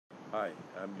Hi,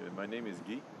 my name is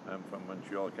Guy. I'm from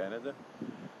Montreal, Canada.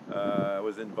 I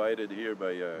was invited here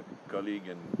by a colleague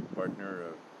and partner,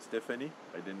 Stephanie.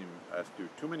 I didn't even ask her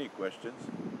too many questions.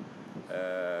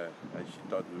 And she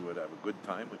thought we would have a good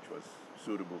time, which was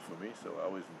suitable for me. So I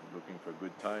was looking for a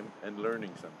good time and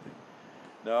learning something.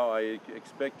 Now I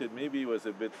expected maybe it was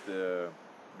a bit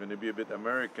going to be a bit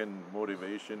American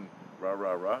motivation, rah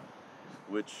rah rah,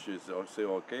 which is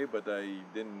also okay. But I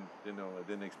didn't, I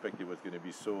didn't expect it was going to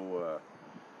be so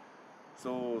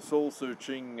soul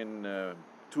searching and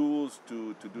tools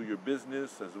to do your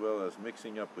business, as well as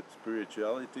mixing up with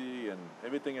spirituality and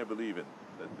everything I believe in.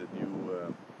 That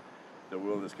the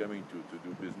world is coming to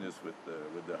do business with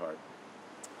the heart.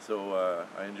 So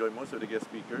I enjoyed most of the guest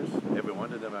speakers, every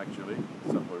one of them actually.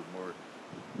 Some were more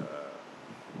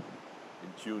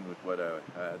in tune with what I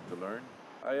had to learn.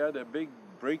 I had a big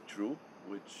breakthrough,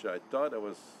 which I thought I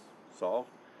was solved,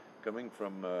 coming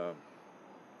from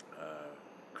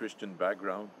Christian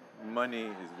background. Money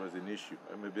was an issue.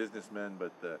 I'm a businessman,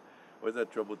 but I always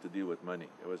had trouble to deal with money.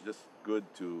 It was just good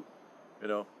to,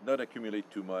 not accumulate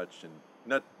too much and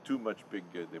not too much big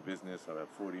the business. I have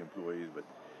 40 employees,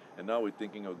 and now we're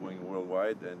thinking of going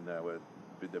worldwide, and I was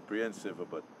a bit apprehensive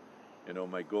about,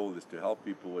 my goal is to help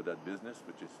people with that business,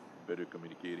 which is better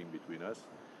communicating between us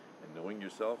and knowing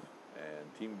yourself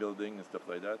and team building and stuff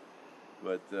like that.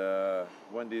 But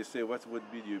when they say what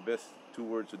would be your best 2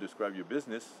 words to describe your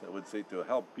business, I would say to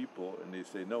help people, and they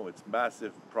say no, it's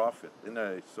massive profit. And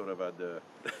I sort of had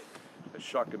a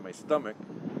shock in my stomach.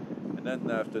 And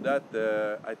then after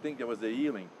that, I think there was a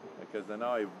healing, because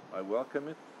now I welcome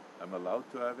it. I'm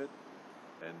allowed to have it,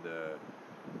 and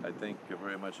I thank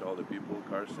very much all the people,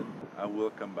 Carson. I will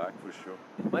come back for sure.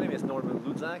 My name is Norman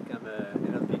Ludzak. I'm an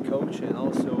NLP coach and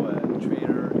also a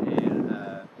trainer and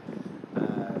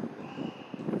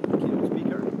keynote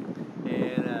speaker.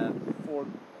 And for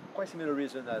quite similar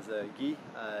reason as Guy,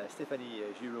 Stephanie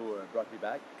Giraud brought me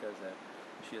back because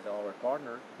she is our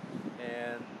partner.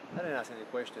 And I didn't ask any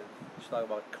question. She talked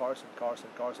about Carson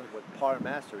with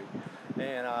Powermastery.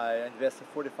 And I invested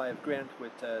 45 grand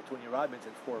with Tony Robbins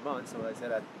in 4 months. So I said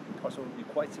that Carson would be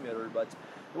quite similar, but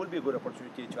it would be a good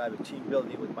opportunity to have a team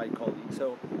building with my colleagues.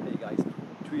 So, hey guys,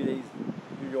 3 days,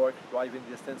 New York, driving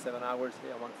distance, 7 hours,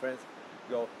 hey, among friends,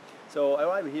 go. So I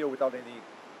arrived here without any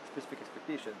specific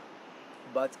expectation.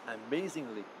 But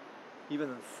amazingly, even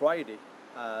on Friday,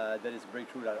 there is a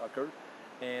breakthrough that occurred.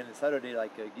 And Saturday,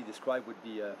 like Guy described with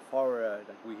the fire,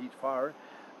 like we heat fire,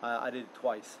 I did it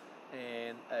twice.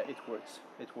 And it works.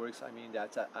 It works. I mean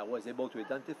that I was able to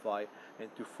identify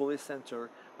and to fully center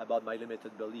about my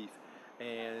limited belief.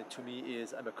 And to me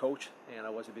is I'm a coach, and I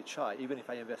was a bit shy. Even if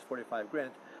I invest 45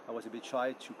 grand, I was a bit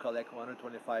shy to collect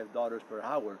 $125 per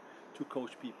hour to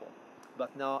coach people.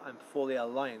 But now I'm fully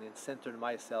aligned and centered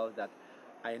myself that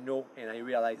I know and I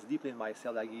realize deeply in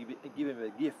myself that I give him a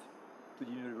gift to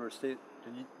the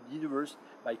universe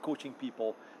by coaching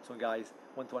people. So guys,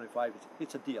 125,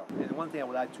 it's a deal. And one thing I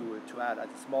would like to add at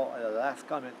a small last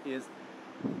comment is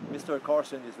Mr.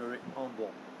 Carson is very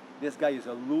humble. This guy is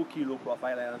a low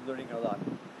profile, and I'm learning a lot.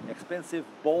 Expensive,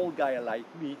 bold guy like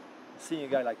me, seeing a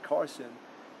guy like Carson,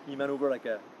 he maneuver like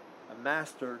a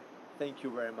master. Thank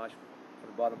you very much from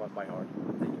the bottom of my heart.